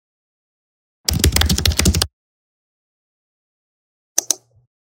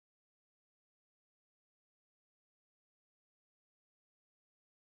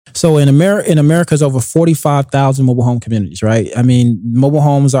So in America's over 45,000 mobile home communities, right? I mean,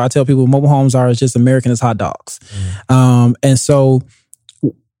 I tell people mobile homes are just American as hot dogs. And so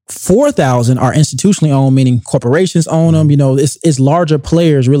 4,000 are institutionally owned, meaning corporations own them. You know, it's larger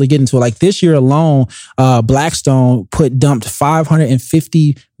players really get into it. Like this year alone, Blackstone dumped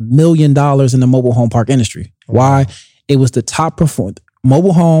 $550 million in the mobile home park industry. Why? It was the top performing.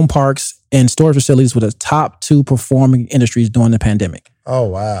 Mobile home parks and storage facilities were the top 2 performing industries during the pandemic. Oh,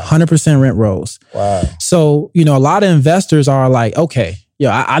 wow. 100% rent rose. Wow. So, you know, a lot of investors are like, okay,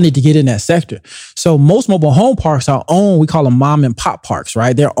 I need to get in that sector. So most mobile home parks are owned, we call them mom and pop parks,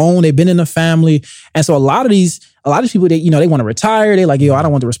 right? They're owned, they've been in the family. And so a lot of these people, they want to retire. They like, I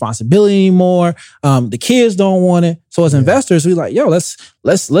don't want the responsibility anymore. The kids don't want it. So as investors, we like,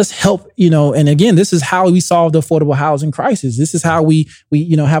 let's help, and again, this is how we solve the affordable housing crisis. This is how we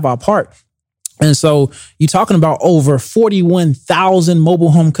have our part. And so you're talking about over 41,000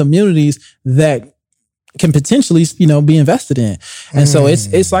 mobile home communities that can potentially, be invested in. And so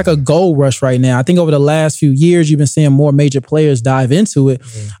it's like a gold rush right now. I think over the last few years, you've been seeing more major players dive into it.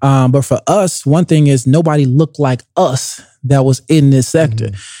 But for us, one thing is nobody looked like us that was in this sector.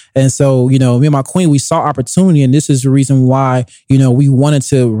 And so, me and my queen, we saw opportunity. And this is the reason why, we wanted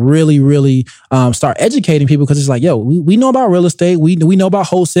to really, really start educating people, because it's like, we know about real estate. We know about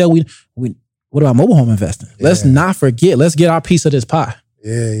wholesale. What about mobile home investing? Yeah. Let's not forget. Let's get our piece of this pie.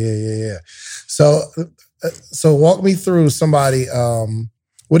 Yeah. So walk me through somebody.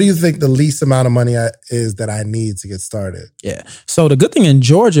 What do you think the least amount of money is that I need to get started? Yeah. So the good thing in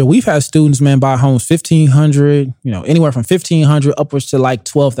Georgia, we've had students, buy homes $1,500, anywhere from $1,500 upwards to like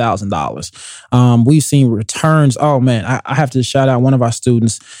 $12,000. We've seen returns. Oh man, I have to shout out one of our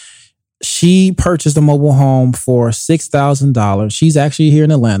students. She purchased a mobile home for $6,000. She's actually here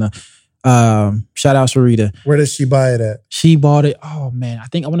in Atlanta. Shout out Sharita. Where did she buy it at? She bought it. Oh man, I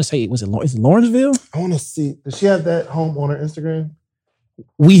think I want to say is it Lawrenceville? I want to see. Does she have that home on her Instagram?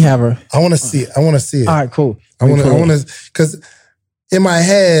 We have her. I want to see it. All right, cool. I want to, because in my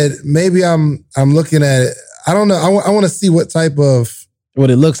head, maybe I'm looking at it. I don't know. I want to see what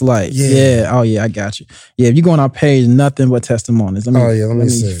it looks like. Yeah. Oh yeah, I got you. Yeah, if you go on our page, nothing but testimonies. Let me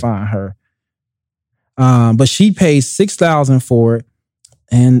find her. But she paid $6,000 for it.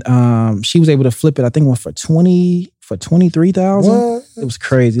 And she was able to flip it. I think it went for $23,000. It was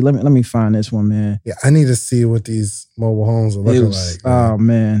crazy. Let me find this one, man. Yeah, I need to see what these mobile homes are looking like. Man. Oh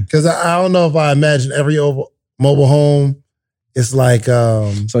man, because I don't know if I imagine every mobile home. It's like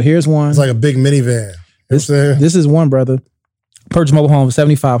so here's one. It's like a big minivan. This is one, brother. Purchased mobile home for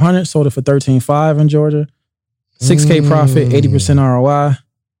 $7,500. Sold it for $13,500 in Georgia. 6K profit, 80% ROI.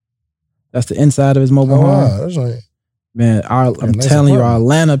 That's the inside of his mobile home. Wow, that's right. Man, I'm telling you, our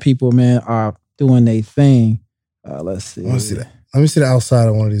Atlanta people, man, are doing their thing. Let's see. Let me see that. Let me see the outside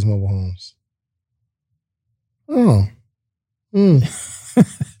of one of these mobile homes. Oh. Too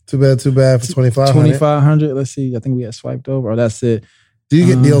bad for $2,500. $2,500. Let's see. I think we got swiped over. Oh, that's it. Do you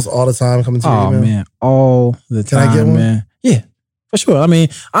get deals all the time coming to you? Oh man, all the time. Can I get one, man? Yeah. For sure. I mean,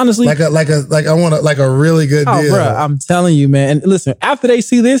 honestly, I want a really good deal. Bro, I'm telling you, man. And listen, after they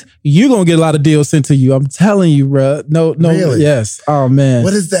see this, you're gonna get a lot of deals sent to you. I'm telling you, bro. No, really? Yes. Oh man.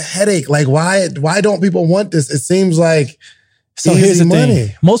 What is the headache? Like, why don't people want this? It seems like here's the money.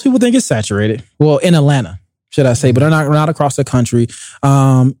 Thing. Most people think it's saturated. Well, in Atlanta, should I say, but they're not across the country.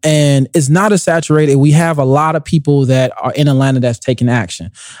 And it's not as saturated. We have a lot of people that are in Atlanta that's taking action.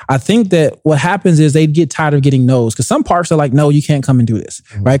 I think that what happens is they get tired of getting no's, because some parks are like, no, you can't come and do this,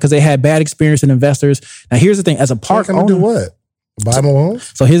 right? Because they had bad experience in investors. Now, here's the thing. As a park owner, do what? Buy more homes?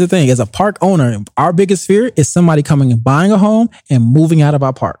 So here's the thing. As a park owner, our biggest fear is somebody coming and buying a home and moving out of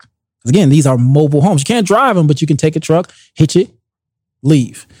our park. Again, these are mobile homes. You can't drive them, but you can take a truck, hitch it,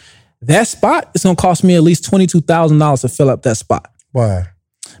 leave. That spot is going to cost me at least $22,000 to fill up that spot. Why?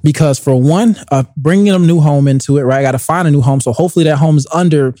 Because for one, bringing a new home into it, right? I got to find a new home. So hopefully that home is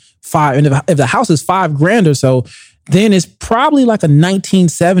under $5,000. And if the house is $5,000 or so, then it's probably like a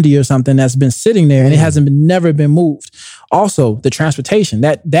 1970 or something that's been sitting there and it never been moved. Also, the transportation,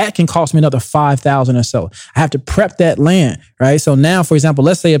 that can cost me another $5,000 or so. I have to prep that land, right? So now, for example,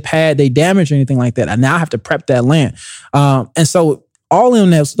 let's say a pad, they damage or anything like that. I now have to prep that land. And so all in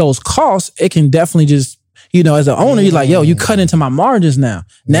those costs, it can definitely just, as an owner, you're like, you cut into my margins now.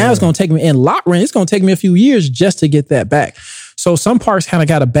 Now it's going to take me in lot rent. It's going to take me a few years just to get that back. So some parks kind of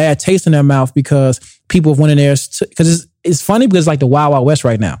got a bad taste in their mouth because people went in there, because it's funny because it's like the Wild Wild West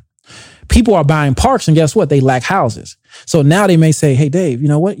right now. People are buying parks and guess what? They lack houses. So now they may say, hey, Dave, you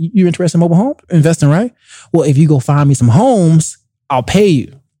know what? You're interested in mobile home investing, right? Well, if you go find me some homes, I'll pay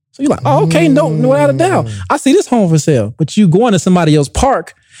you. So you're like, oh, okay, no, without a doubt. I see this home for sale. But you go into somebody else's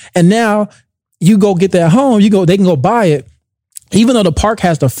park and now you go get that home, they can go buy it. Even though the park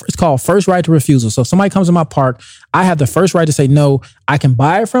has it's called first right to refusal. So if somebody comes to my park, I have the first right to say, no, I can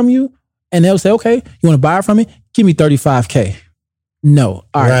buy it from you. And they'll say, okay, you want to buy it from me? Give me $35K. No.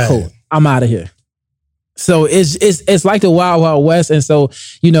 All right, cool. I'm out of here. So it's like the Wild Wild West. And so,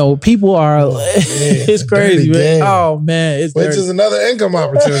 people are, it's crazy, man. Oh man. Which is another income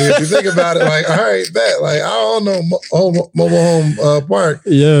opportunity. If you think about it, like, all right, bet. Like, I don't know, mobile home park.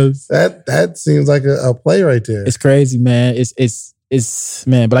 Yes. That seems like a play right there. It's crazy, man. It's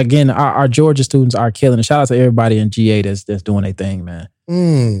man. But again, our Georgia students are killing it. Shout out to everybody in GA that's doing their thing, man.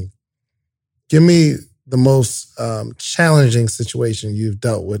 Give me the most challenging situation you've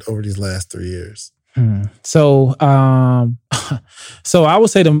dealt with over these last 3 years. So I would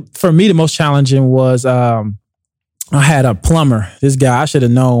say for me, the most challenging was I had a plumber. This guy, I should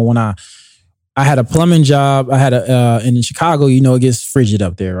have known when I had a plumbing job. I had in Chicago, it gets frigid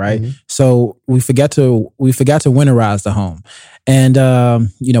up there, right? Mm-hmm. So we forgot to winterize the home. And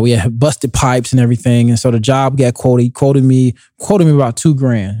we had busted pipes and everything. And so the job got quoted. He quoted me about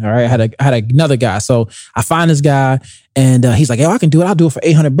 $2,000. All right. I had another guy. So I find this guy and he's like, I can do it. I'll do it for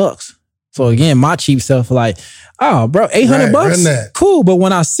 $800. So again, my cheap self like, oh, bro, $800? Cool. But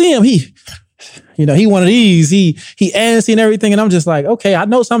when I see him, he one of these, he antsy and everything. And I'm just like, okay, I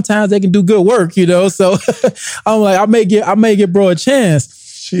know sometimes they can do good work, So I'm like, I may get bro a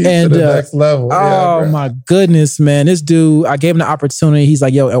chance. And to the next level. Oh my goodness, man. This dude, I gave him the opportunity. He's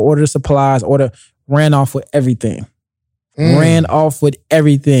like, yo, order the supplies, ran off with everything. Ran off with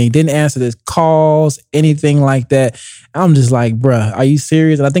everything. Didn't answer his calls, anything like that. I'm just like, bruh, are you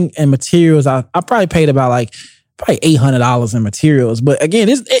serious? And I think in materials, I probably paid about probably $800 in materials. But again,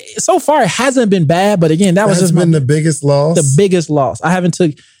 so far it hasn't been bad. But again, that's just been the biggest loss. The biggest loss.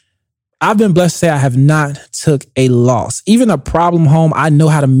 I've been blessed to say I have not took a loss. Even a problem home, I know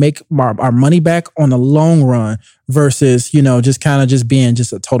how to make our money back on the long run versus, just kind of just being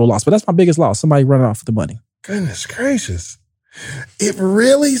just a total loss. But that's my biggest loss. Somebody running off with the money. Goodness gracious. It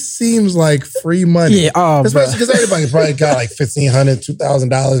really seems like free money. Yeah, especially because everybody probably got like $1,500,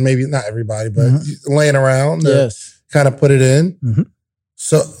 $2,000, maybe not everybody, but laying around. Kind of put it in. Mm-hmm.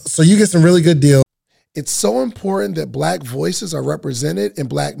 So you get some really good deals. It's so important that Black voices are represented in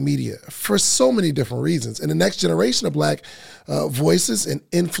Black media for so many different reasons. And the next generation of Black voices and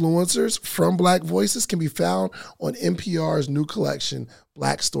influencers from Black voices can be found on NPR's new collection,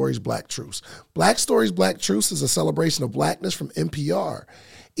 Black Stories, Black Truths. Black Stories, Black Truths is a celebration of Blackness from NPR.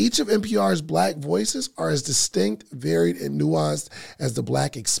 Each of NPR's Black voices are as distinct, varied, and nuanced as the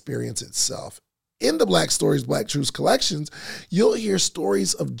Black experience itself. In the Black Stories, Black Truths collections, you'll hear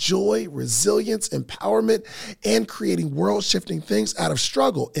stories of joy, resilience, empowerment, and creating world-shifting things out of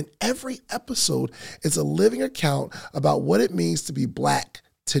struggle. And every episode is a living account about what it means to be Black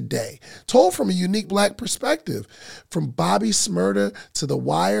today, told from a unique Black perspective. From Bobby Shmurda to The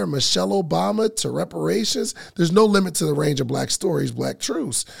Wire, Michelle Obama to reparations, there's no limit to the range of Black stories, Black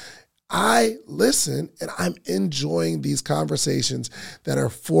truths. I listen and I'm enjoying these conversations that are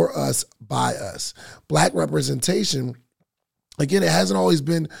for us, by us. Black representation, again, it hasn't always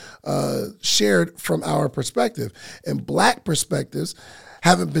been shared from our perspective. And Black perspectives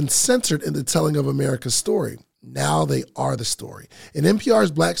haven't been censored in the telling of America's story. Now they are the story. In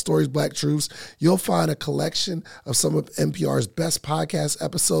NPR's Black Stories, Black Truths, you'll find a collection of some of NPR's best podcast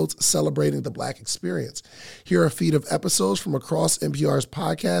episodes celebrating the Black experience. Here are a feed of episodes from across NPR's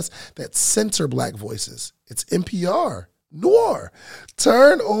podcasts that center Black voices. It's NPR Noir.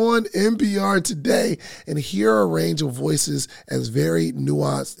 Turn on NPR today and hear a range of voices as varied,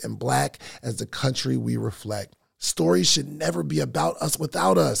 nuanced, and Black as the country we reflect. Stories should never be about us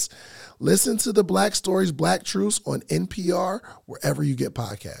without us. Listen to the Black Stories, Black Truths on NPR, wherever you get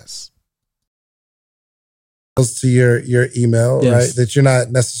podcasts. To your email, yes. Right? That you're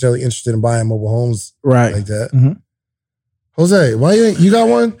not necessarily interested in buying mobile homes, right? Like that. Mm-hmm. Jose, why you got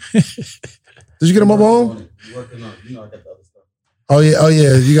one? Did you get a mobile home? I got the other stuff. Oh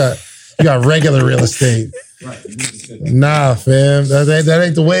yeah. You got regular real estate. Right. Nah, fam, that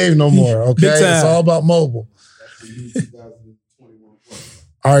ain't the wave no more. Okay, it's all about mobile.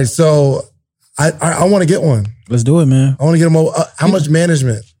 All right, so I want to get one. Let's do it, man. I want to get a mobile. How much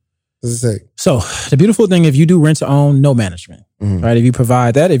management does it take? So the beautiful thing, if you do rent to own, no management, right? If you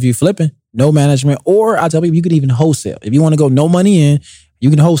provide that, if you flipping, no management. Or I tell people you could even wholesale. If you want to go no money in, you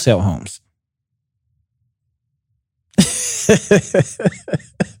can wholesale homes. Yo,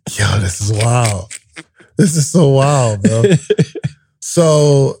 this is wild. This is so wild, bro.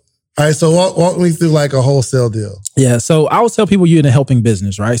 So, all All right, so walk me through like a wholesale deal. Yeah, so I would tell people you're in a helping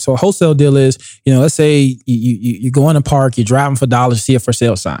business, right? So a wholesale deal is, let's say you go in a park, you're driving for dollars, see a for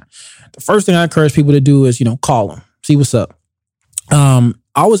sale sign. The first thing I encourage people to do is, call them, see what's up. I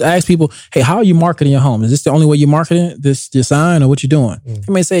always ask people, hey, how are you marketing your home? Is this the only way you're marketing your sign, or what you doing?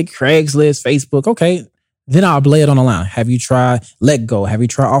 You may say Craigslist, Facebook. Okay, then I'll lay it on the line. Have you tried Let Go? Have you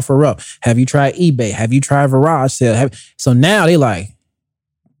tried OfferUp? Have you tried eBay? Have you tried Garage Sale? So now they like,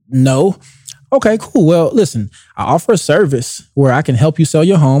 no. Okay, cool. Well, listen, I offer a service where I can help you sell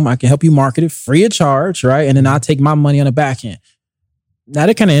your home. I can help you market it free of charge, right? And then I'll take my money on the back end. Now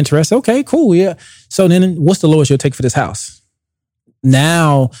they're kind of interested. Okay, cool. Yeah. So then what's the lowest you'll take for this house?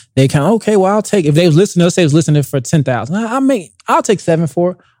 Now they kind of, okay, well, I'll take, if they was listening, let's say it was listening for 10,000. I'll take 7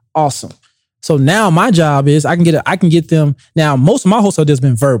 for it. Awesome. So now my job is I can get them. Now, most of my wholesale deals have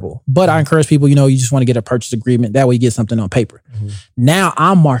been verbal, but I encourage people, you just want to get a purchase agreement. That way you get something on paper. Mm-hmm. Now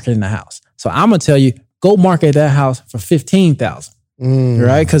I'm marketing the house. So I'm going to tell you, go market that house for 15,000,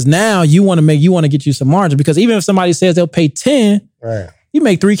 right? Because now you want to get you some margin, because even if somebody says they'll pay 10, right, you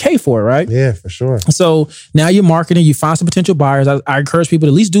make $3,000 for it, right? Yeah, for sure. So now you're marketing, you find some potential buyers. I encourage people to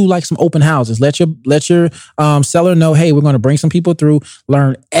at least do like some open houses. Let your seller know, hey, we're going to bring some people through,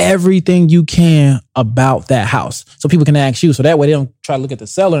 learn everything you can about that house, so people can ask you. So that way they don't try to look at the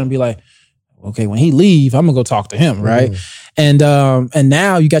seller and be like, okay, when he leave, I'm gonna go talk to him, right? And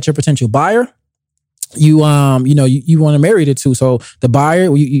now you got your potential buyer. You want to marry the two. So the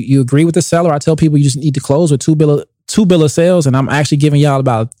buyer, you agree with the seller. I tell people you just need to close with two bill of sales, and I'm actually giving y'all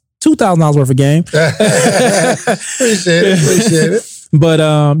about $2,000 worth of game. Appreciate it. But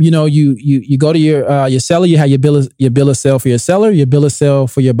you go to your seller. You have your bill of sale for your seller, your bill of sale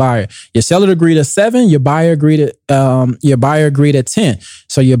for your buyer. Your seller agreed at 7. Your buyer agreed at 10.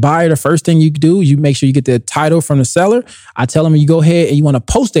 So your buyer, the first thing you do, you make sure you get the title from the seller. I tell them you go ahead and you want to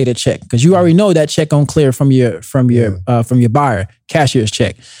post date a check, because you already know that check gonna clear from your buyer, cashier's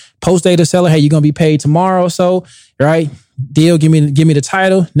check. Post date the seller, hey, you're gonna be paid tomorrow or so, right? Deal, give me the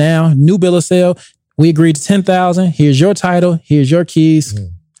title. Now, new bill of sale. We agreed to 10,000. Here's your title. Here's your keys.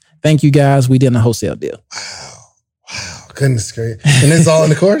 Thank you, guys. We did a wholesale deal. Wow. Goodness gracious. And it's all in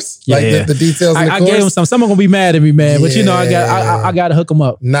the course? Yeah. Like the details in the course? I gave them some. Someone gonna be mad at me, man. But I got to hook them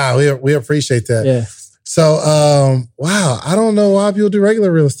up. Nah, we appreciate that. Yeah. So, wow. I don't know why people do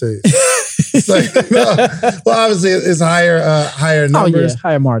regular real estate. It's like, no. Well, obviously it's higher numbers.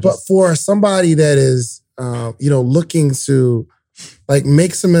 Higher margins. But for somebody that is, looking to like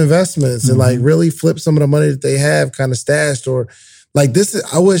make some investments and like really flip some of the money that they have kind of stashed, or like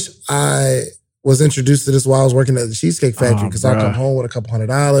I wish I was introduced to this while I was working at the Cheesecake Factory, because I'll come home with a couple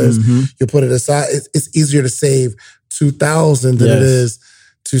 $100. You put it aside. It's easier to save $2,000 than it is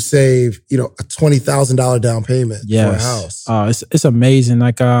to save, a $20,000 down payment for a house. It's amazing.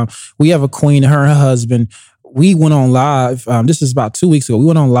 Like we have a queen, her and her husband. We went on live. This is about 2 weeks ago. We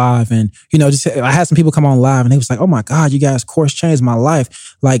went on live, and I had some people come on live, and they was like, "Oh my God, you guys' course changed my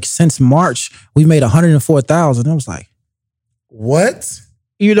life. Like since March, we made $104,000." I was like, "What?"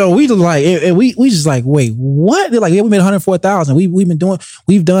 We just like, and we just like, wait, what? They're like, yeah, we made $104,000.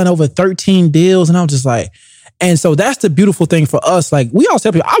 We've done over 13 deals, and I'm just like, and so that's the beautiful thing for us. Like we all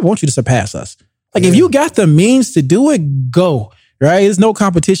tell people, I want you to surpass us. Like if you got the means to do it, go. Right? There's no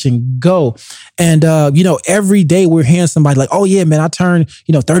competition. Go. And, every day we're hearing somebody like, oh yeah, man, I turned,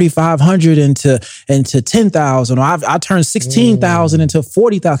 3,500 into 10,000, or I turned 16,000 into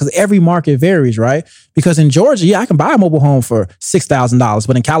 40,000, because every market varies, right? Because in Georgia, I can buy a mobile home for $6,000,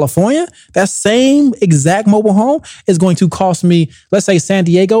 but in California, that same exact mobile home is going to cost me, let's say San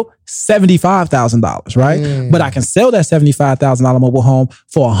Diego, $75,000, right? But I can sell that $75,000 mobile home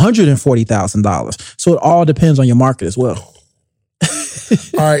for $140,000. So it all depends on your market as well.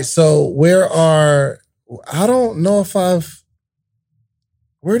 All right, so where are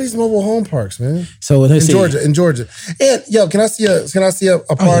these mobile home parks, man? So in Georgia. And can I see a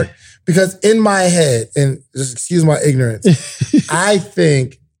park? Oh, yeah. Because in my head, and just excuse my ignorance, I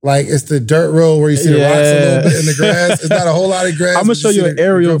think like it's the dirt road where you see the rocks a little bit in the grass. It's not a whole lot of grass. I'm gonna show you an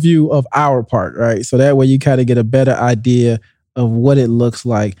aerial view of our park, right? So that way you kind of get a better idea of what it looks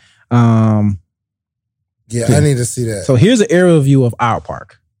like. Yeah, I need to see that. So here's an aerial view of our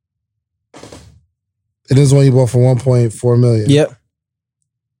park. It is one you bought for $1.4 million. Yep.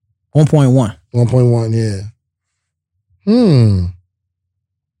 1.1. 1.1, yeah.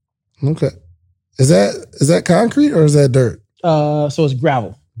 Okay. Is that concrete or is that dirt? So it's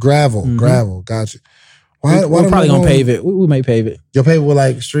gravel. Gravel. Gotcha. We're probably gonna pave it. We may pave it. You'll pave it with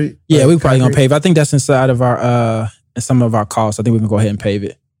like street? Yeah, we're probably gonna pave it. I think that's inside of our some of our costs. I think we can go ahead and pave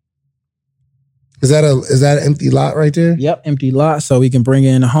it. Is that an empty lot right there? Yep, empty lot. So we can bring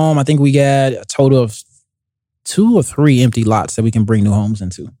in a home. I think we got a total of 2 or 3 empty lots that we can bring new homes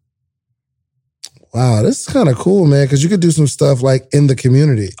into. Wow, this is kind of cool, man, because you could do some stuff like in the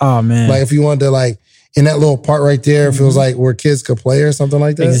community. Oh, man. Like if you wanted to like, in that little part right there, it feels like where kids could play or something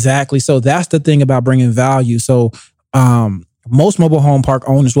like that. Exactly. So that's the thing about bringing value. So most mobile home park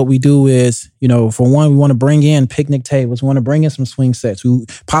owners, what we do is, for one, we want to bring in picnic tables. We want to bring in some swing sets. We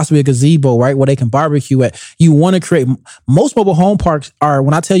possibly a gazebo, right, where they can barbecue at. You want to create, most mobile home parks are,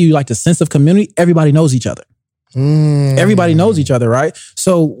 when I tell you like the sense of community, everybody knows each other. Everybody knows each other, right?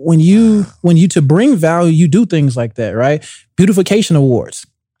 So when you to bring value, you do things like that, right? Beautification awards.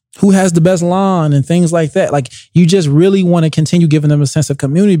 Who has the best lawn and things like that. Like you just really want to continue giving them a sense of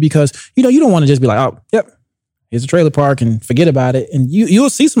community because, you don't want to just be like, oh, yep, here's a trailer park and forget about it. And you'll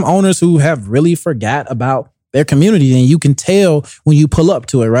see some owners who have really forgot about their community and you can tell when you pull up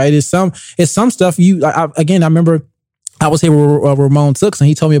to it, right? It's some stuff I remember I was here with Ramon Tooks and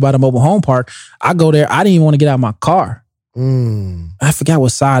he told me about a mobile home park. I go there. I didn't even want to get out of my car. I forgot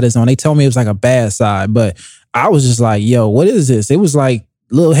what side it's on. They told me it was like a bad side, but I was just like, yo, what is this? It was like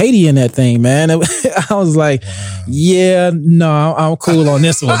Little Haiti in that thing, man. I was like, wow. Yeah, no, I'm cool on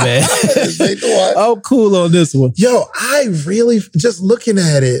this one, man. I'm cool on this one. Yo, I really, just looking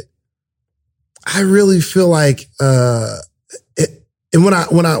at it, I really feel like, and when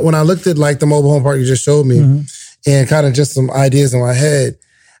I looked at like the mobile home park you just showed me and kind of just some ideas in my head,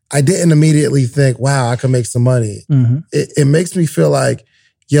 I didn't immediately think, wow, I can make some money. It makes me feel like,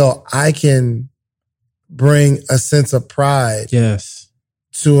 yo, I can bring a sense of pride. Yes.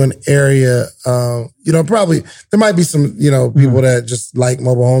 To an area, probably there might be some, people that just like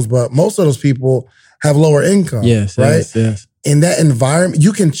mobile homes, but most of those people have lower income. Yes, right? Yes. In that environment,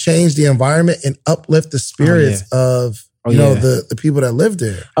 you can change the environment and uplift the spirits of the people that live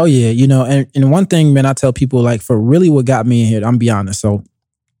there. Oh yeah, and one thing, man, I tell people like for really what got me in here, I'm be honest. So,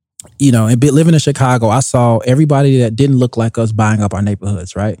 and living in Chicago, I saw everybody that didn't look like us buying up our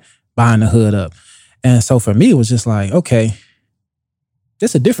neighborhoods, right? Buying the hood up, and so for me, it was just like, okay.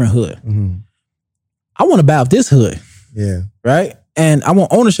 It's a different hood. I want to buy up this hood. Yeah. Right? And I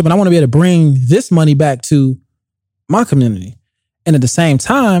want ownership and I want to be able to bring this money back to my community. And at the same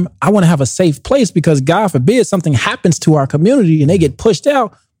time, I want to have a safe place because God forbid something happens to our community and they get pushed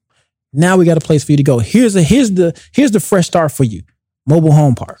out. Now we got a place for you to go. Here's the fresh start for you. Mobile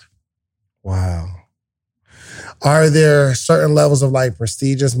home park. Wow. Are there certain levels of like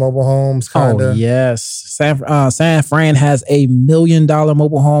prestigious mobile homes? Oh, yes. San Fran has a $1 million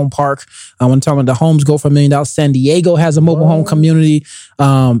mobile home park. When I'm talking about the homes go for $1 million. San Diego has a mobile home community,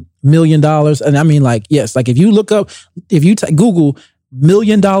 $1 million. And I mean, like, yes, like if you look up, if you Google $1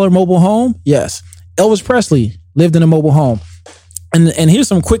 million mobile home, yes. Elvis Presley lived in a mobile home. And here's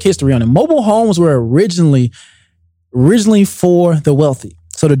some quick history on it. Mobile homes were originally for the wealthy.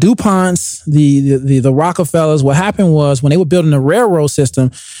 So the DuPonts, the Rockefellers, what happened was when they were building the railroad system,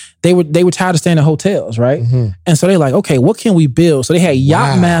 they were tired of staying in hotels, right? And so they're like, okay, what can we build? So they had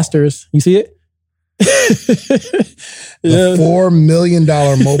yacht masters. You see it? The $4 million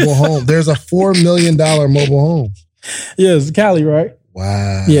mobile home. There's a $4 million mobile home. Yes, Cali, right?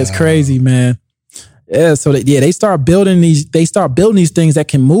 Wow. Yeah, it's crazy, man. Yeah, so they start building these things that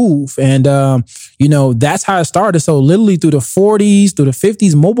can move. And, that's how it started. So literally through the 40s, through the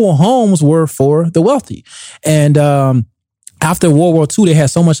 50s, mobile homes were for the wealthy. And after World War II, they had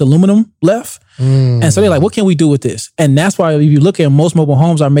so much aluminum left. And so they're like, what can we do with this? And that's why if you look at most mobile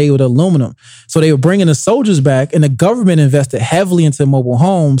homes are made with aluminum. So they were bringing the soldiers back and the government invested heavily into mobile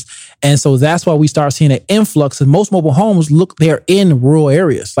homes. And so that's why we start seeing an influx. And most mobile homes, they're in rural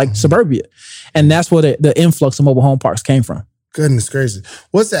areas like suburbia. And that's where the influx of mobile home parks came from. Goodness gracious.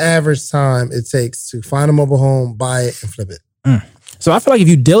 What's the average time it takes to find a mobile home, buy it, and flip it? So I feel like if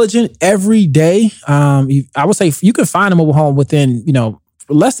you're diligent every day, I would say you can find a mobile home within,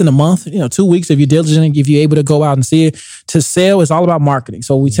 less than a month, 2 weeks if you're diligent, if you're able to go out and see it. To sell, it's all about marketing.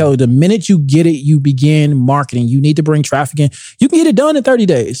 So we tell you the minute you get it, you begin marketing. You need to bring traffic in. You can get it done in 30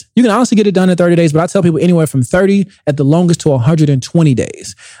 days. You can honestly get it done in 30 days, but I tell people anywhere from 30 at the longest to 120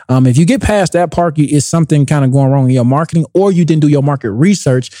 days. If you get past that part, it's something kind of going wrong in your marketing, or you didn't do your market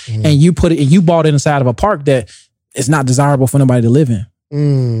research and you bought it inside of a park that is not desirable for nobody to live in.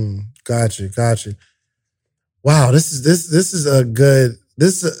 Got you. Wow, this is a good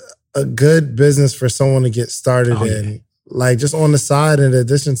business for someone to get started in. like just on the side in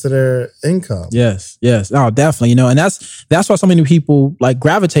addition to their income. Yes. Oh, definitely. And that's why so many people like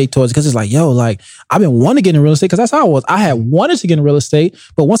gravitate towards it, because it's like, yo, like I've been wanting to get in real estate, because that's how I was. I had wanted to get in real estate,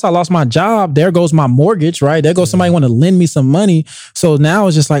 but once I lost my job, there goes my mortgage, right? There goes somebody want to lend me some money. So now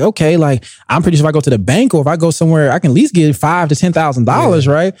it's just like, okay, like I'm pretty sure if I go to the bank or if I go somewhere, I can at least get $5,000 to $10,000,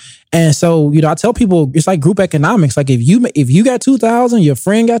 right? And so, I tell people it's like group economics. Like if you got $2,000, your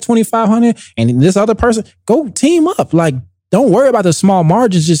friend got $2,500, and this other person, go team up. Like, don't worry about the small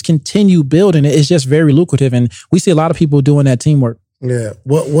margins. Just continue building it. It's just very lucrative, and we see a lot of people doing that teamwork. Yeah.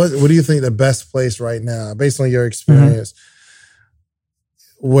 What do you think the best place right now, based on your experience,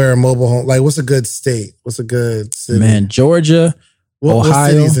 where a mobile home? Like, what's a good state? What's a good city? Man, Georgia. Ohio. What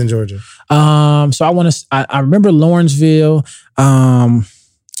cities in Georgia? So I remember Lawrenceville. I'm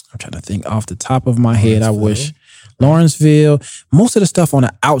trying to think off the top of my head. I wish Lawrenceville, most of the stuff on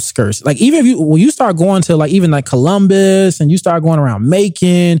the outskirts. Like even when you start going to like even like Columbus and you start going around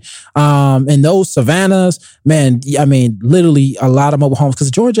Macon, and those Savannahs, man, I mean, literally a lot of mobile homes, because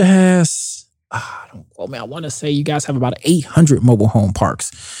Georgia has, I want to say you guys have about 800 mobile home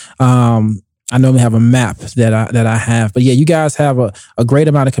parks. I normally have a map that I have, but yeah, you guys have a great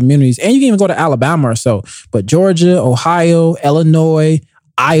amount of communities, and you can even go to Alabama or so. But Georgia, Ohio, Illinois,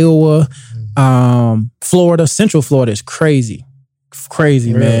 Iowa, Florida, Central Florida is crazy,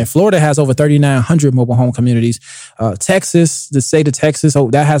 really? Man. Florida has over 3,900 mobile home communities. Texas, the state of Texas,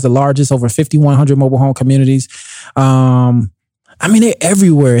 that has the largest, over 5,100 mobile home communities. I mean, they're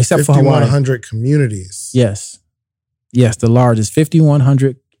everywhere except for Hawaii. 5,100 communities. Yes, the largest,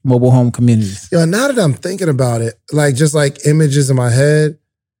 5,100 mobile home communities. Now that I'm thinking about it, like just like images in my head,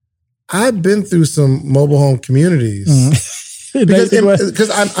 I've been through some mobile home communities. Mm-hmm. Because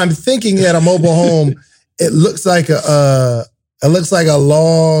I'm thinking at a mobile home, it looks like a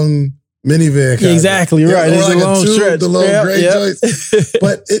long minivan. Exactly, right. It's like a long stretch. The little gray joints.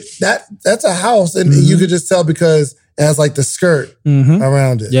 But that's a house, and you could just tell because it has like the skirt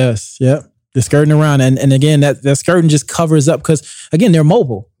around it. Yes, yep. The skirting around. And again, that skirting just covers up because, again, they're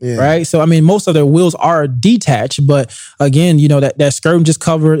mobile, right? So, I mean, most of their wheels are detached, but again, that skirting just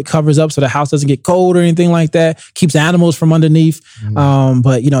covers up so the house doesn't get cold or anything like that, keeps animals from underneath.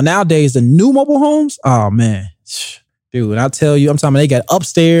 But, nowadays, the new mobile homes, oh, man. Dude, I'll tell you, I'm talking about they got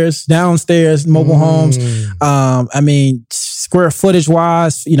upstairs, downstairs mobile homes. I mean, square footage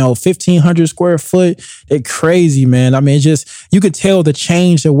wise, 1,500 square foot. They're crazy, man. I mean, you could tell the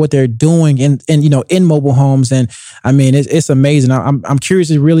change of what they're doing in mobile homes. And I mean, it's amazing. I'm curious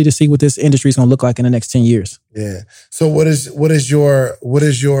to see what this industry is going to look like in the next 10 years. Yeah. So what is your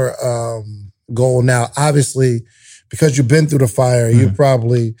goal now? Obviously, because you've been through the fire, you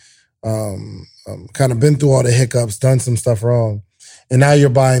probably, kind of been through all the hiccups, done some stuff wrong, and now you're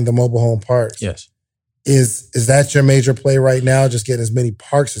buying the mobile home parks. Yes. Is that your major play right now? Just getting as many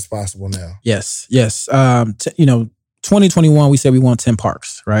parks as possible now. Yes. 2021, we said we want 10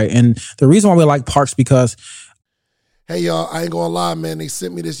 parks, right? And the reason why we like parks because, hey y'all, I ain't gonna lie, man. They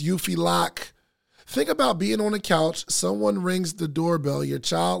sent me this Eufy lock. Think about being on the couch, someone rings the doorbell, your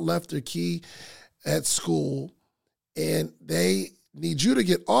child left their key at school, and they need you to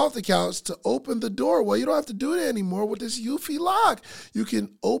get off the couch to open the door. Well, you don't have to do that anymore with this Eufy lock. You can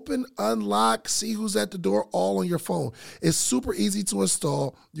open, unlock, see who's at the door all on your phone. It's super easy to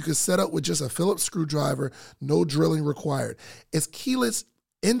install. You can set up with just a Phillips screwdriver, no drilling required. It's keyless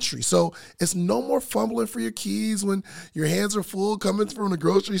entry, so it's no more fumbling for your keys when your hands are full coming from the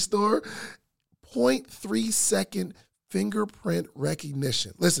grocery store. 0.3 second fingerprint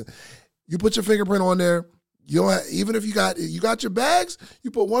recognition. Listen, you put your fingerprint on there, even if you got your bags, you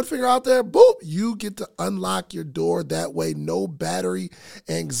put one finger out there, boop, you get to unlock your door that way. No battery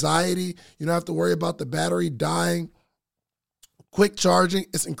anxiety. You don't have to worry about the battery dying. Quick charging,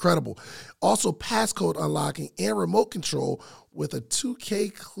 it's incredible. Also, passcode unlocking and remote control with a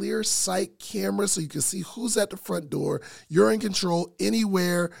 2K clear sight camera so you can see who's at the front door. You're in control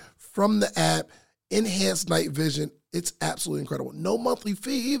anywhere from the app. Enhanced night vision. It's absolutely incredible. No monthly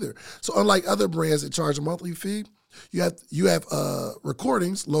fee either. So unlike other brands that charge a monthly fee, you have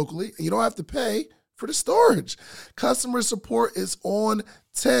recordings locally, and you don't have to pay for the storage. Customer support is on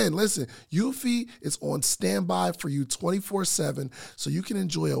 10. Listen, Eufy is on standby for you 24/7, so you can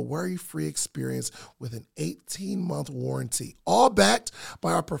enjoy a worry-free experience with an 18-month warranty, all backed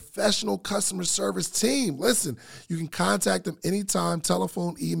by our professional customer service team. Listen, you can contact them anytime,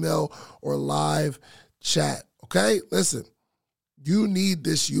 telephone, email, or live chat. Okay, listen, you need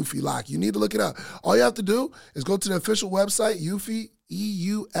this Eufy lock. You need to look it up. All you have to do is go to the official website, Eufy,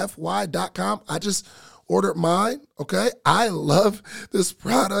 EUFY.com. I just ordered mine, okay? I love this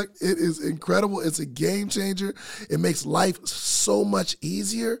product. It is incredible. It's a game changer. It makes life so much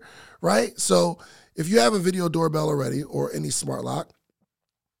easier, right? So if you have a video doorbell already or any smart lock,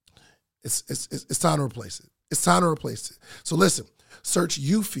 it's time to replace it. It's time to replace it. So listen, search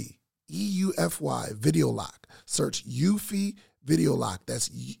Eufy, EUFY Video Lock. Search Eufy Video Lock. That's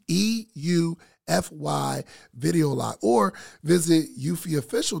EUFY Video Lock. Or visit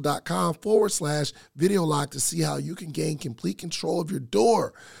eufyofficial.com/video lock to see how you can gain complete control of your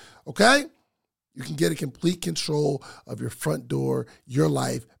door. Okay? You can get a complete control of your front door, your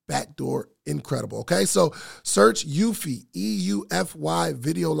life, back door. Incredible. Okay? So search Eufy, EUFY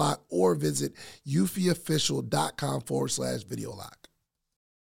Video Lock, or visit eufyofficial.com/video lock.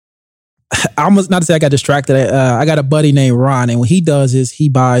 I almost, not to say I got distracted. I got a buddy named Ron, and what he does is he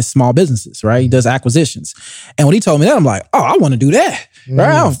buys small businesses, right? He does acquisitions. And when he told me that, I'm like, oh, I want to do that,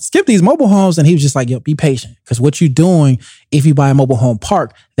 right? I'll skip these mobile homes. And he was just like, yo, be patient. Because what you're doing, if you buy a mobile home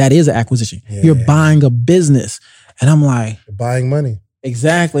park, that is an acquisition. Yeah. You're buying a business. And I'm like, you're buying money.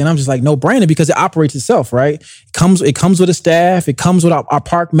 Exactly. And I'm just like, no brainer, because it operates itself, right? It comes with a staff. It comes with our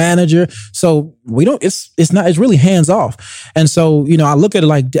park manager. So we don't, it's really hands off. And so, I look at it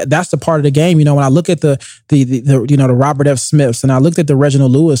like that's the part of the game. When I look at the Robert F. Smiths, and I looked at the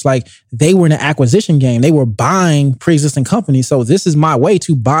Reginald Lewis, like they were in an acquisition game. They were buying pre-existing companies. So this is my way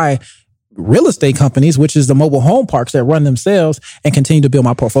to buy real estate companies, which is the mobile home parks that run themselves, and continue to build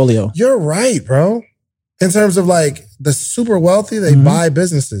my portfolio. You're right, bro. In terms of like the super wealthy, they buy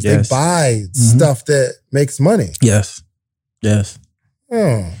businesses. Yes. They buy stuff that makes money. Yes. Yes.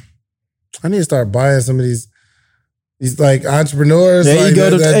 I need to start buying some of these like entrepreneurs. There like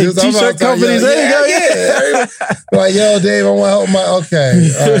you go. T-shirt companies. There you go. Yeah. Like, yo, Dave, I want to help my,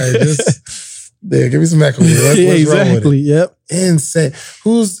 okay. All right. Just there. Give me some equity. Let's exactly. Yep. Insane.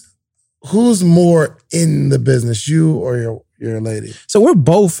 Who's more in the business, you or your lady? So we're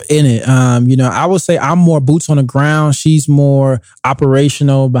both in it. I would say I'm more boots on the ground. She's more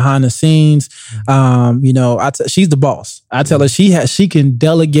operational, behind the scenes. She's the boss. I tell her she can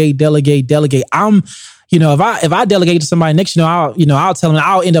delegate. I'm, if I delegate to somebody next, I'll tell them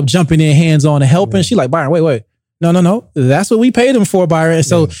I'll end up jumping in hands on and helping. Yeah. She like, Byron, wait. No. That's what we paid them for, Byron. And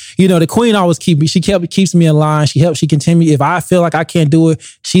so, the queen always keeps me in line. She continues. If I feel like I can't do it,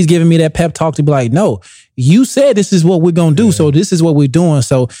 she's giving me that pep talk to be like, no, you said this is what we're going to do. So this is what we're doing.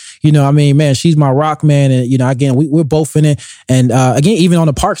 So, man, she's my rock, man. And, again, we're both in it. And again, even on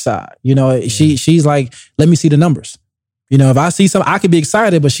the park side, she's like, let me see the numbers. If I see something, I could be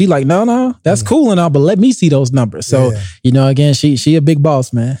excited, but she like, no, that's cool and all, but let me see those numbers. So, again, she a big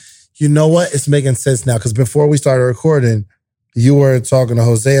boss, man. You know what? It's making sense now, because before we started recording, you were talking to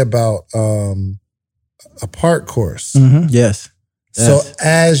Jose about a park course. Mm-hmm. Yes. So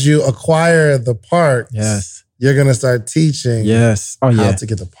as you acquire the park, you're going to start teaching how to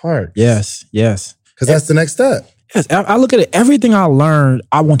get the park. Yes. Because that's the next step. Yes, I look at it. Everything I learned,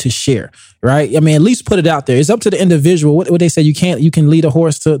 I want to share, right? I mean, at least put it out there. It's up to the individual. What they say, you can lead a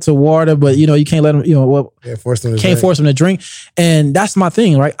horse to water, but you can't let them, force them to drink. And that's my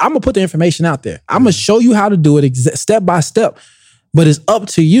thing, right? I'm gonna put the information out there. I'm gonna show you how to do it step by step, but it's up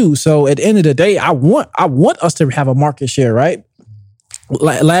to you. So at the end of the day, I want us to have a market share, right?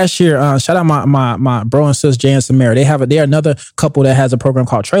 Last year, shout out my bro and sis Jay and Samara. They're another couple that has a program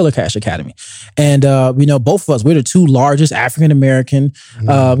called Trailer Cash Academy, and both of us, we're the two largest African American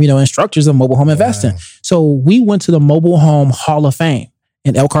instructors of mobile home investing. So we went to the Mobile Home Hall of Fame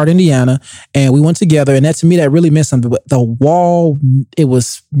in Elkhart, Indiana, and we went together. And to me, that really meant something. But the wall,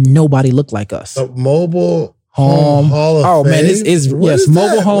 nobody looked like us. The Mobile Home Hall of Fame? Man, it's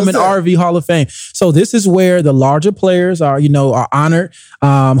Mobile Home and RV Hall of Fame. So this is where the larger players are honored,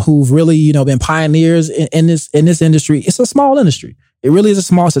 who've really, been pioneers in this industry. It's a small industry. It really is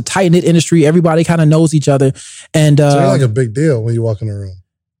it's a tight-knit industry. Everybody kind of knows each other. And so you're like a big deal when you walk in the room.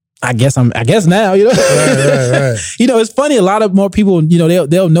 I guess now, Right. It's funny. A lot of more people,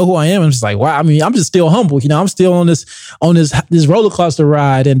 they'll know who I am. I'm just like, wow. I mean, I'm just still humble. I'm still on this roller coaster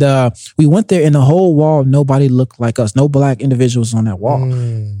ride. And we went there, and the whole wall, nobody looked like us. No black individuals on that wall.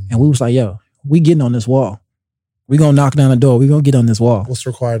 And we was like, yo, we getting on this wall. We gonna knock down the door. We gonna get on this wall. What's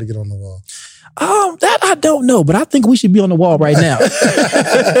required to get on the wall? That I don't know, but I think we should be on the wall right now.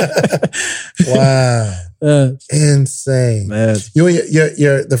 Wow. Insane. You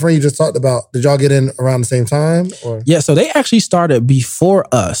and the friend you just talked about, did y'all get in around the same time? Or? Yeah, so they actually started before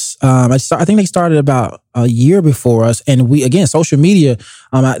us. I think they started about a year before us. And we, again, social media,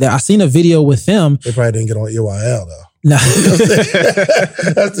 I seen a video with them. They probably didn't get on EYL though. No.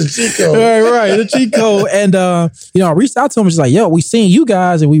 That's the cheat code. Right. The cheat code. And, I reached out to him. Just like, yo, we seen you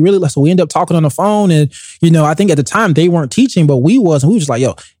guys and we ended up talking on the phone. And, I think at the time they weren't teaching, but we was. And we was just like,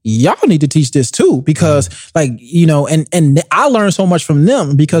 yo, y'all need to teach this too. Because and I learned so much from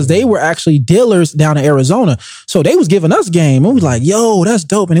them because they were actually dealers down in Arizona. So they was giving us game. And we was like, yo, that's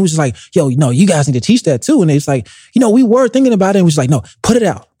dope. And it was just like, yo, you guys need to teach that too. And it's like, we were thinking about it. And we was like, no, put it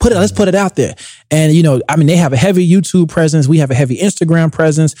out. Let's put it out there. And, they have a heavy YouTube presence. We have a heavy Instagram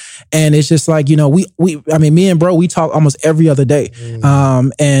presence. And it's just like, me and bro, we talk almost every other day.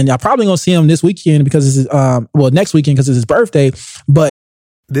 And I'm probably going to see him this weekend because it's next weekend because it's his birthday. But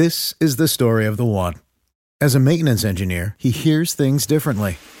this is the story of the one. As a maintenance engineer, he hears things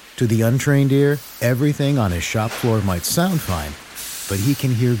differently. To the untrained ear, everything on his shop floor might sound fine, but he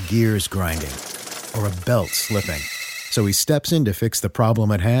can hear gears grinding or a belt slipping. So he steps in to fix the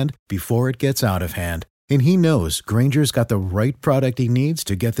problem at hand before it gets out of hand. And he knows Grainger's got the right product he needs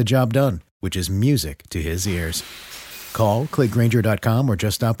to get the job done, which is music to his ears. Call, click Grainger.com, or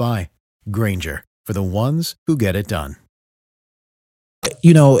just stop by. Grainger, for the ones who get it done.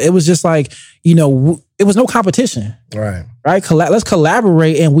 It was just like, it was no competition. Right. Let's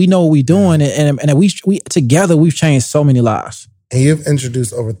collaborate and we know what we're doing. And we together, we've changed so many lives. And you've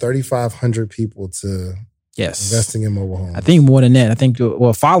introduced over 3,500 people to investing in mobile homes. I think more than that. I think,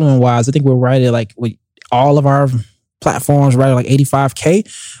 following wise, I think we're right at with all of our platforms, right at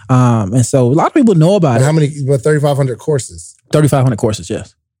 85K. And so a lot of people know about it. How many? 3,500 courses. 3,500 courses.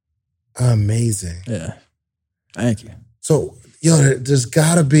 Yes. Amazing. Yeah. Thank you. So, there's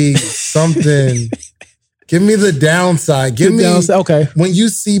got to be something. Give me the downside. Okay. When you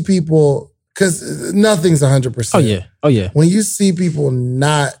see people, because nothing's 100%. Oh yeah. When you see people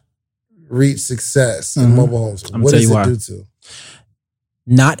not reach success in mobile homes, what does it do to?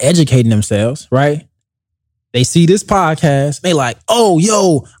 Not educating themselves, right? They see this podcast, they like, oh,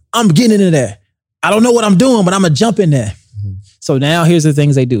 yo, I'm getting into that. I don't know what I'm doing, but I'm going to jump in there. Mm-hmm. So now here's the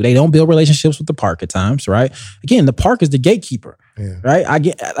things they do. They don't build relationships with the park at times, right? Again, the park is the gatekeeper, right? I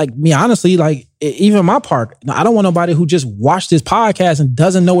get, honestly, even my park, I don't want nobody who just watched this podcast and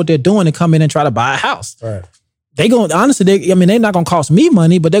doesn't know what they're doing to come in and try to buy a house. Right. They're not going to cost me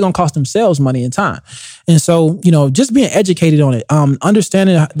money, but they're going to cost themselves money and time. And so, just being educated on it,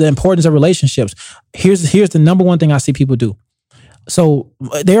 understanding the importance of relationships. Here's the number one thing I see people do. So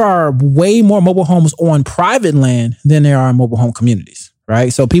there are way more mobile homes on private land than there are in mobile home communities,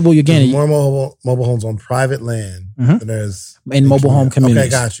 right? So people, again, there's more mobile homes on private land than there's in mobile home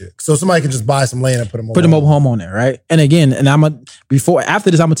communities. Okay, got you. So somebody can just buy some land and put a mobile home on there, right? And again, after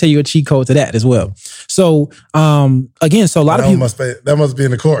this, I'm gonna tell you a cheat code to that as well. So again, so a lot of people that must be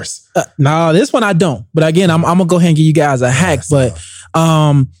in the course. No, this one I don't. But again, I'm gonna go ahead and give you guys a hack. But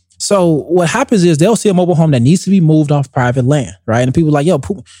so what happens is they'll see a mobile home that needs to be moved off private land, right? And people are like, yo,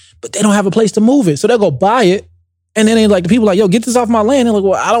 but they don't have a place to move it, so they'll go buy it. And then the people like, yo, get this off my land. They're like,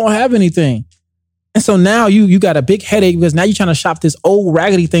 well, I don't have anything. And so now you got a big headache because now you're trying to shop this old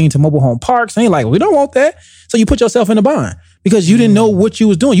raggedy thing to mobile home parks. And they're like, we don't want that. So you put yourself in a bind because you didn't know what you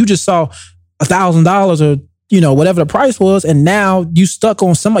was doing. You just saw $1,000 or, whatever the price was. And now you stuck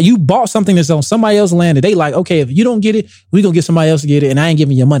on somebody. You bought something that's on somebody else's land. And they like, okay, if you don't get it, we're going to get somebody else to get it. And I ain't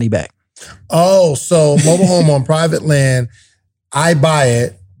giving your money back. Oh, so mobile home on private land, I buy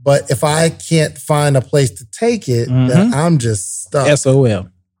it. But if I can't find a place to take it, then I'm just stuck. SOL.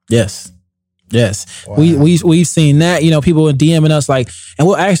 Yes. Wow. We've seen that. People are DMing us like, and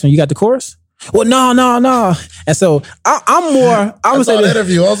we'll ask them, you got the course? Well, no. And so I'm gonna say that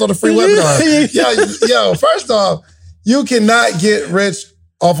interview. I was on the free webinar. Yo, first off, you cannot get rich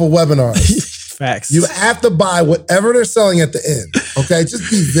off of webinars. Facts. You have to buy whatever they're selling at the end. Okay,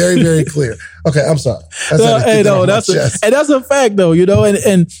 just be very, very clear. Okay, I'm sorry. That's a fact though.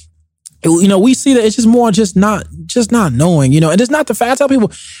 And we see that it's just more just not knowing. And it's not the fact. I tell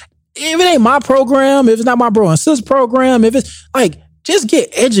people, if it ain't my program, if it's not my bro and sis program, if it's just get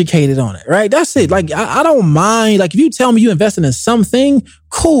educated on it, right? That's it. I don't mind. If you tell me you invested in something,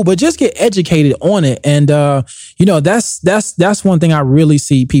 cool, but just get educated on it. And, that's one thing I really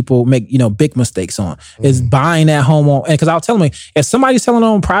see people make, big mistakes on is buying that home on. And cause I'll tell them, if somebody's selling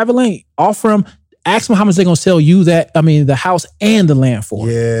on private land, offer them, ask them how much they're going to sell you the house and the land for.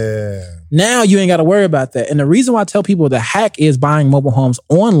 Yeah. Now you ain't got to worry about that. And the reason why I tell people the hack is buying mobile homes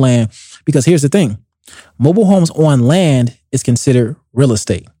on land, because here's the thing. Mobile homes on land is considered real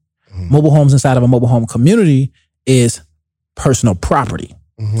estate. Mobile homes inside of a mobile home community is personal property.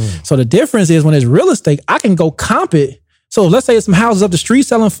 So the difference is when it's real estate, I can go comp it. So let's say it's some houses up the street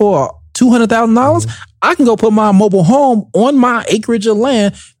selling for $200,000. I can go put my mobile home on my acreage of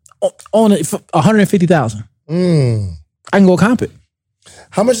land on it for $150,000. I can go comp it.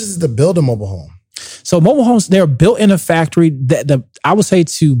 How much is it to build a mobile home? So mobile homes, they're built in a factory that I would say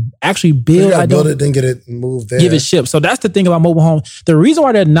to actually build. You gotta build it, then get it moved there. Give it shipped. So that's the thing about mobile homes. The reason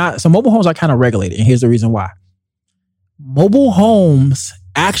why they're not, so mobile homes are kind of regulated. And here's the reason why. Mobile homes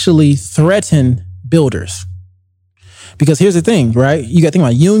actually threaten builders. Because here's the thing, right? You got to think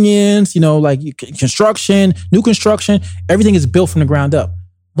about unions, like construction, new construction, everything is built from the ground up.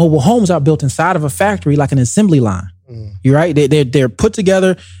 Mobile homes are built inside of a factory like an assembly line. You're right. They're put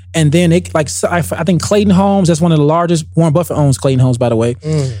together, and then I think Clayton Homes. That's one of the largest. Warren Buffett owns Clayton Homes, by the way.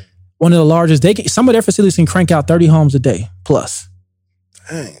 One of the largest. Some of their facilities can crank out 30 homes a day plus.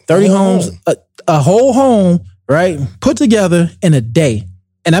 Dang, 30 homes, a whole home, right? Put together in a day.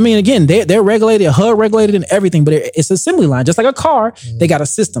 And I mean, again, they're regulated, HUD regulated, and everything. But it's an assembly line, just like a car. They got a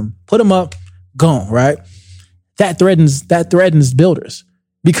system. Put them up, gone. Right. That threatens builders.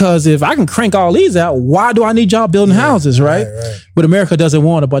 Because if I can crank all these out, why do I need y'all building houses, right? But America doesn't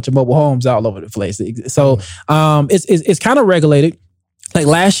want a bunch of mobile homes all over the place. So it's kind of regulated. Like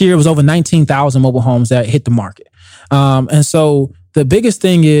last year, it was over 19,000 mobile homes that hit the market. And so the biggest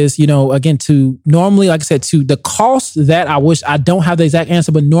thing is, again, to normally, like I said, to the cost that I don't have the exact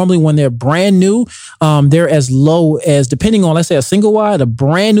answer, but normally when they're brand new, they're as low as, depending on, let's say, a single wide, a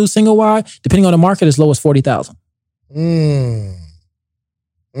brand new single wide, depending on the market, as low as 40,000.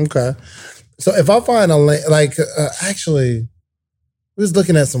 Okay. So if I find a land, actually, we was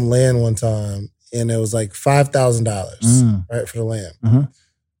looking at some land one time and it was like $5,000, right, for the land.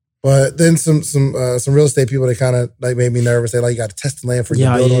 But then some real estate people, they kind of like made me nervous. They like, you got to test the land for you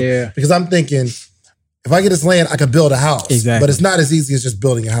to build on. Because I'm thinking, if I get this land, I could build a house. Exactly. But it's not as easy as just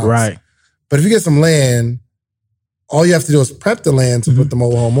building a house. Right. But if you get some land, all you have to do is prep the land to put the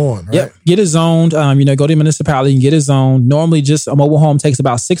mobile home on, right? Yep. Get it zoned. Go to the municipality and get it zoned. Normally, just a mobile home takes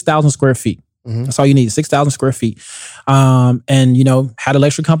about 6,000 square feet. That's all you need, 6,000 square feet. And, had an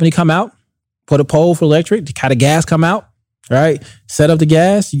electric company come out, put a pole for electric, had a gas come out, right? Set up the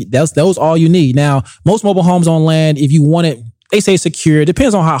gas. Those all you need. Now, most mobile homes on land, if you want it, they say secure. It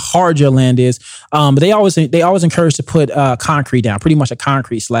depends on how hard your land is. But they always encourage to put concrete down, pretty much a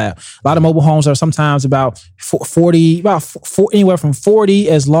concrete slab. A lot of mobile homes are sometimes about 40, anywhere from 40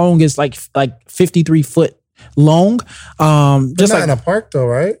 as long as like 53 foot long. Just like in a park though,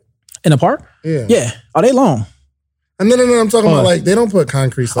 right? In a park? Yeah. Yeah. Are they long? No. I'm talking about they don't put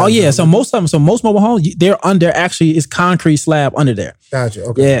concrete slabs. Oh yeah. So most mobile homes, they're under, actually is concrete slab under there. Gotcha.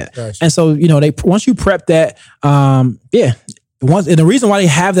 Okay. Yeah. Gotcha. And so, once you prep that, and the reason why they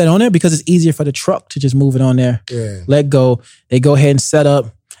have that on there, because it's easier for the truck to just move it on there. Yeah. Let go. They go ahead and set up.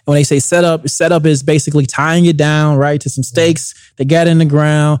 And when they say set up is basically tying it down, right, to some stakes. They got it in the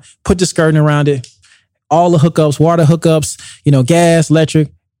ground, put the skirting around it, all the hookups, water hookups, gas,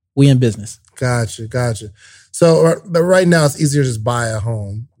 electric. We in business. Gotcha. So right now it's easier to just buy a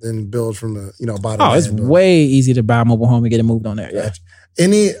home than build from the, bottom. Oh, it's way easier to buy a mobile home and get it moved on there. Gotcha.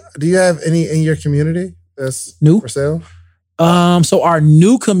 Yeah. Do you have any in your community that's new for sale? So our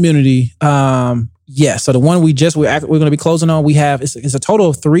new community, yes. So the one we're going to be closing on, we have, it's a total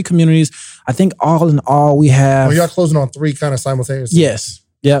of 3 communities. I think all in all we have. Well, y'all closing on 3 kind of simultaneously? Yes.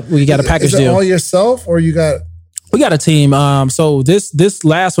 Yeah. We got a package deal. Is it all yourself or you got? We got a team. So this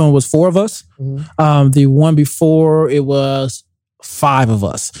last one was 4 of us. The one before, it was 5 of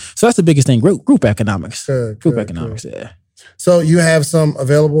us. So that's the biggest thing. Group economics. Group economics. Yeah. So you have some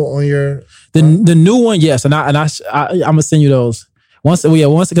available on your the new one, yes, and I'm gonna send you those once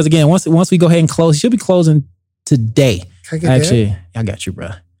because again once we go ahead and close, she'll be closing today. Actually, I got you, bro.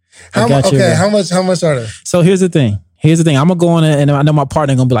 How much are they? So here's the thing. I'm gonna go on and I know my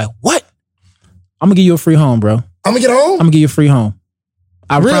partner gonna be like, "What? I'm gonna give you a free home, bro. I'm gonna get home. I'm gonna give you a free home.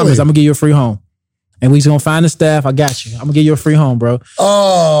 I promise. I'm gonna give you a free home." And we just gonna find the staff. I got you. I'm gonna give you a free home, bro.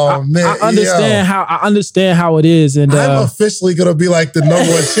 Oh man, I understand how it is, and I'm officially gonna be like the number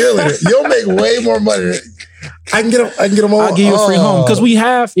 1 cheerleader. You'll make way more money. I can get them all. I'll give you a free home because we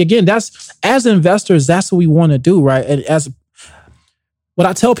have, again, that's, as investors, that's what we want to do, right? And as what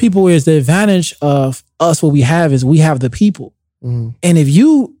I tell people is the advantage of us, what we have is we have the people, and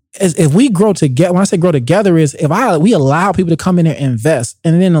if we grow together, when I say grow together, is we allow people to come in there and invest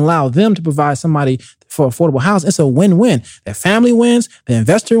and then allow them to provide somebody for affordable housing, it's a win-win. The family wins, the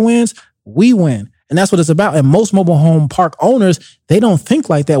investor wins, we win. And that's what it's about. And most mobile home park owners, they don't think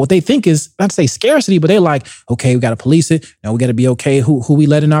like that. What they think is, not to say scarcity, but they're like, okay, we got to police it. No, we got to be okay who we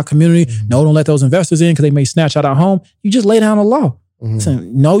let in our community. No, don't let those investors in because they may snatch out our home. You just lay down the law. So,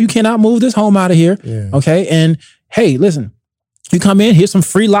 no, you cannot move this home out of here. Yeah. Okay. And hey, listen, you come in, here's some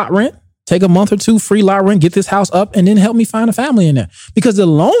free lot rent, take a month or 2 free lot rent, get this house up, and then help me find a family in there. Because the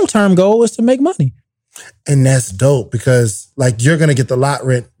long-term goal is to make money. And that's dope because like you're going to get the lot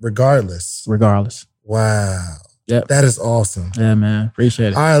rent regardless. Wow. Yep. That is awesome. Yeah, man. Appreciate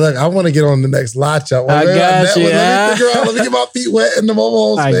it. All right, look, I want to get on the next lot shop. I got you. Let me get my feet wet in the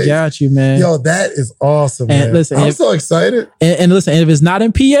mobile home space. I got you, man. Yo, that is awesome, and man. Listen, I'm so excited. And listen, if it's not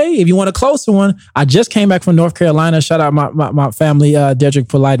in PA, if you want a closer one, I just came back from North Carolina. Shout out my family, Dedrick,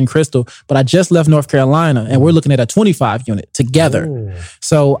 Polite, and Crystal. But I just left North Carolina, and we're looking at a 25 unit together. Ooh.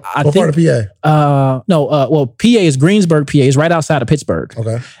 So I what think part of PA? Well, PA is Greensburg, PA. It's right outside of Pittsburgh.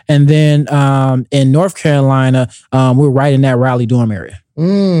 Okay. And then in North Carolina, we're right in that Raleigh-Durham area.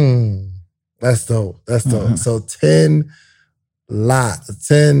 That's dope. That's dope. Mm-hmm. So 10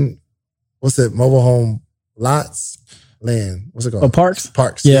 mobile home lots, land. What's it called? Oh, parks?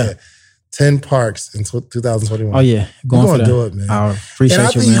 Parks. Yeah. 10 parks in 2021. Oh, yeah. You're going to do it, man. I appreciate you, man. And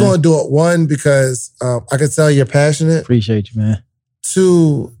I think you're going to do it, one, because I can tell you're passionate. Appreciate you, man.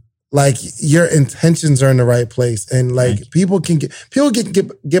 Two, like your intentions are in the right place. And like people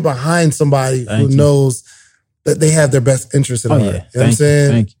get behind somebody who knows that they have their best interest in heart. You know what I'm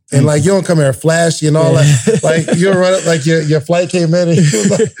saying? Thank you. And like you don't come here flashy and all that. Like you're running, like your flight came in and he was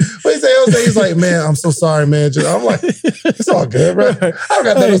like, what he say? He's like, man, I'm so sorry, man. I'm like, it's all good, bro. I don't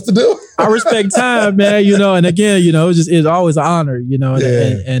got nothing else to do. I respect time, man. And again, it's always an honor,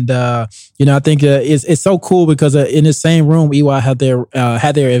 and I think it's so cool because in the same room, EY had their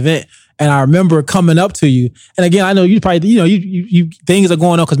event. And I remember coming up to you. And again, I know you probably, you things are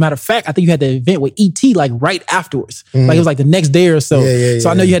going on. Because matter of fact, I think you had the event with ET like right afterwards. Mm-hmm. Like it was like the next day or so.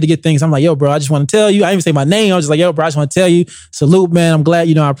 So I know you had to get things. I'm like, yo, bro, I just want to tell you. I didn't even say my name. I was just like, yo, bro, I just want to tell you. Salute, man. I'm glad,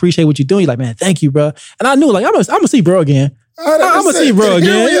 I appreciate what you're doing. You're like, man, thank you, bro. And I knew like, I'm gonna see bro again. I'm gonna see bro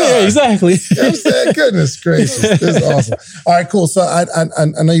again. Yeah, exactly. I'm saying, goodness gracious, this is awesome. All right, cool. So I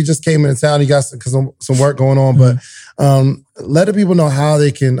know you just came into town. You got some work going on, but let the people know how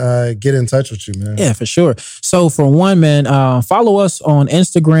they can get in touch with you, man. Yeah, for sure. So for one, man, follow us on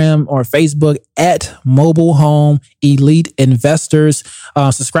Instagram or Facebook at Mobile Home Elite Investors.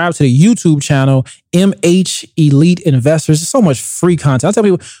 Subscribe to the YouTube channel, MH Elite Investors. There's so much free content. I tell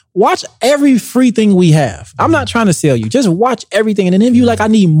people, watch every free thing we have. I'm not trying to sell you. Just watch everything. And then if you like, I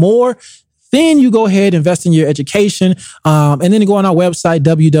need more, then you go ahead, invest in your education, and then go on our website,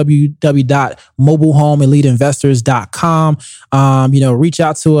 www.mobilehomeeliteinvestors.com. Reach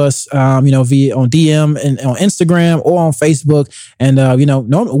out to us, via on DM and on Instagram or on Facebook. And,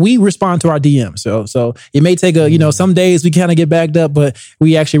 we respond to our DM. So it may take some days we kind of get backed up, but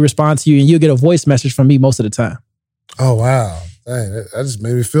we actually respond to you and you'll get a voice message from me most of the time. Oh, wow. Dang, that just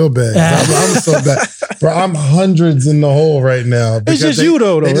made me feel bad. I'm so bad. Bro, I'm hundreds in the hole right now. It's just you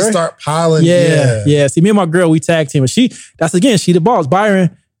though, they just start piling. Yeah. See, me and my girl, we tag team. She the boss.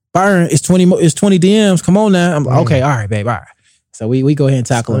 Byron is 20 DMs. Come on now. I'm okay. All right, babe. All right. So we go ahead and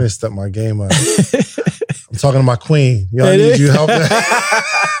tackle it. Step my game up. I'm talking to my queen. Yo, I need you help.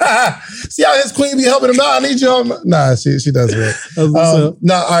 See how his queen be helping him out? I need you help. Nah, she does it. All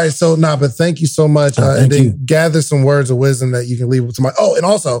right. So, but thank you so much. And then gather some words of wisdom that you can leave with somebody. Oh, and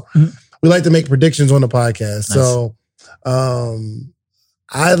also, we like to make predictions on the podcast. Nice. So,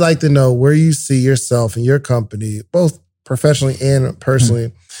 I'd like to know where you see yourself and your company, both professionally and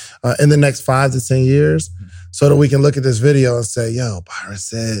personally, in the next 5 to 10 years, so that we can look at this video and say, yo, Byron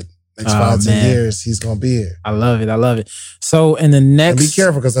said next 5 to 10 years, he's going to be here. I love it. So in the next... And be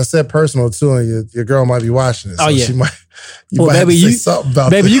careful, because I said personal too, and your girl might be watching this. Oh, so yeah. She might, might have to say something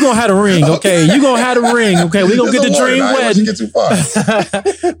about baby, this. you going to have a ring, okay? You going to have a ring, okay? We going to get the dream wedding. Get too far.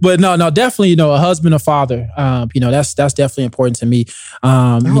 But no, definitely, a husband, a father, that's definitely important to me.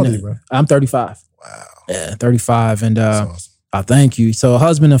 How old are you, bro? I'm 35. Wow. Yeah, 35. And that's awesome. Thank you. So a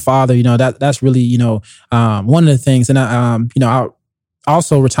husband and father, that's really, one of the things. And I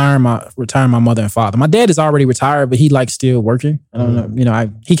also retiring my mother and father. My dad is already retired, but he likes still working. I don't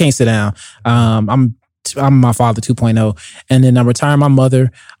know, he can't sit down. I'm my father 2.0. And then I'm retiring my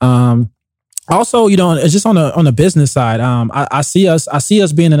mother. Also, it's just on the business side. I see us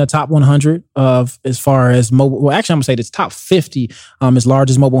being in the top 100 of as far as mobile. Well, actually, I'm gonna say it's top 50 as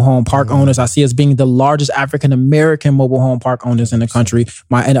largest mobile home park owners. I see us being the largest African American mobile home park owners in the country.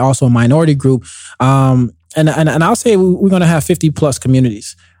 And also a minority group. And I'll say we're gonna have 50 plus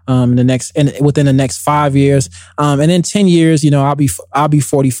communities. Within the next 5 years, and in 10 years, I'll be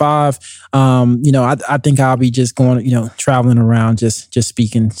 45. I think I'll be just going, traveling around, just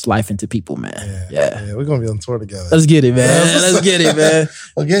speaking life into people, man. Yeah. We're gonna be on tour together. Let's get it, man.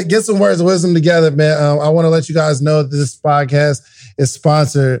 Well, get some words of wisdom together, man. I want to let you guys know that this podcast is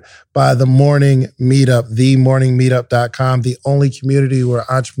sponsored by The Morning Meetup, themorningmeetup.com, the only community where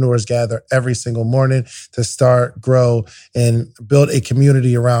entrepreneurs gather every single morning to start, grow, and build a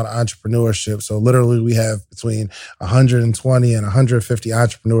community around entrepreneurship. So literally we have between 120 and 150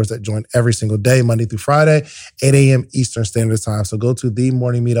 entrepreneurs that join every single day, Monday through Friday, 8 a.m. Eastern Standard Time. So go to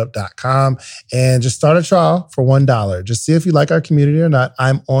themorningmeetup.com and just start a trial for $1. Just see if you like our community or not.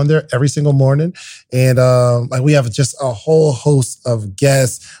 I'm on there every single morning. And like we have just a whole host of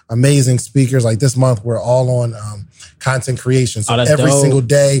guests, amazing speakers. Like this month, we're all on content creation. So every single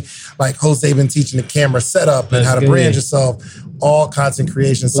day, like Jose been teaching the camera setup and how to brand yourself, all content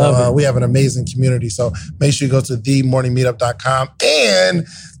creation. So we have an amazing community. So make sure you go to themorningmeetup.com. And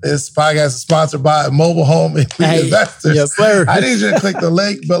this podcast is sponsored by Mobile Home Equity Investors. Yes, sir. I need you to click the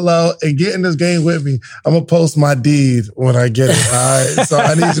link below and get in this game with me. I'm going to post my deed when I get it. All right. So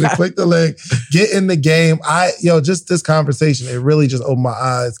I need you to click the link, get in the game. Just this conversation, it really just opened my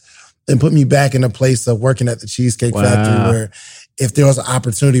eyes and put me back in a place of working at the Cheesecake Factory where if there was an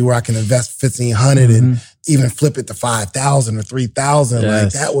opportunity where I can invest $1,500 and even flip it to $5,000 or $3,000,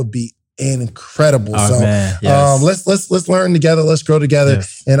 like that would be incredible. Let's learn together. Let's grow together.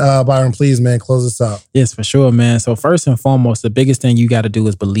 Yes. And Byron, please, man, close us out. Yes, for sure, man. So first and foremost, the biggest thing you got to do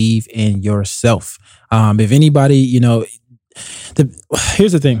is believe in yourself. If anybody,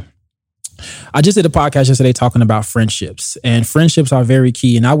 here's the thing. I just did a podcast yesterday talking about friendships, and friendships are very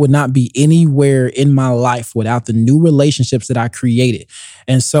key. And I would not be anywhere in my life without the new relationships that I created.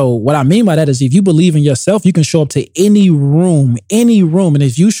 And so what I mean by that is if you believe in yourself, you can show up to any room. And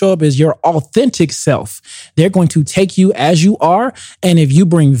if you show up as your authentic self, they're going to take you as you are. And if you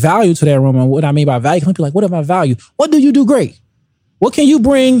bring value to that room, and what I mean by value, some people are like, what is my value? What do you do great? What can you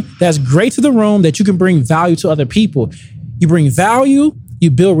bring that's great to the room that you can bring value to other people? You bring value. You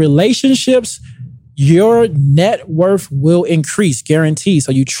build relationships, your net worth will increase, guaranteed.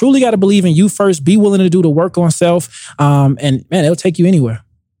 So you truly got to believe in you first. Be willing to do the work on self. And man, it'll take you anywhere.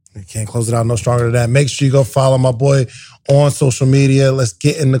 You can't close it out no stronger than that. Make sure you go follow my boy on social media. Let's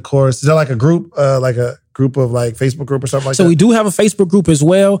get in the course. Is there like a group, of like Facebook group or something like that? So we do have a Facebook group as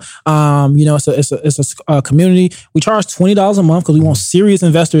well. It's a community. We charge $20 a month because we want serious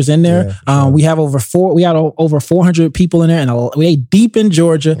investors in there. Yeah, sure. We had over 400 people in there, and we deep in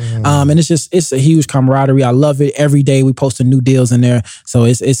Georgia. And it's a huge camaraderie. I love it. Every day we posting new deals in there. So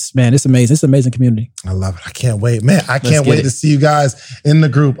it's amazing. It's an amazing community. I love it. I can't wait, man. I can't wait to see you guys in the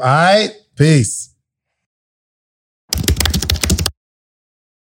group. All right, peace.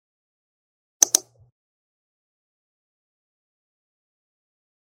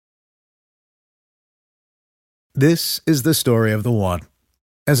 This is the story of the one.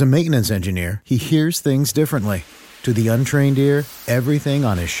 As a maintenance engineer, he hears things differently. To the untrained ear, everything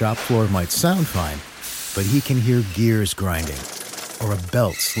on his shop floor might sound fine, but he can hear gears grinding or a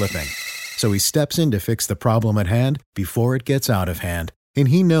belt slipping. So he steps in to fix the problem at hand before it gets out of hand. And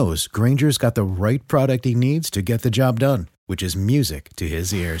he knows Grainger's got the right product he needs to get the job done, which is music to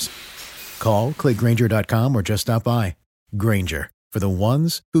his ears. Call, click Grainger.com, or just stop by. Grainger, for the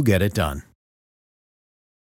ones who get it done.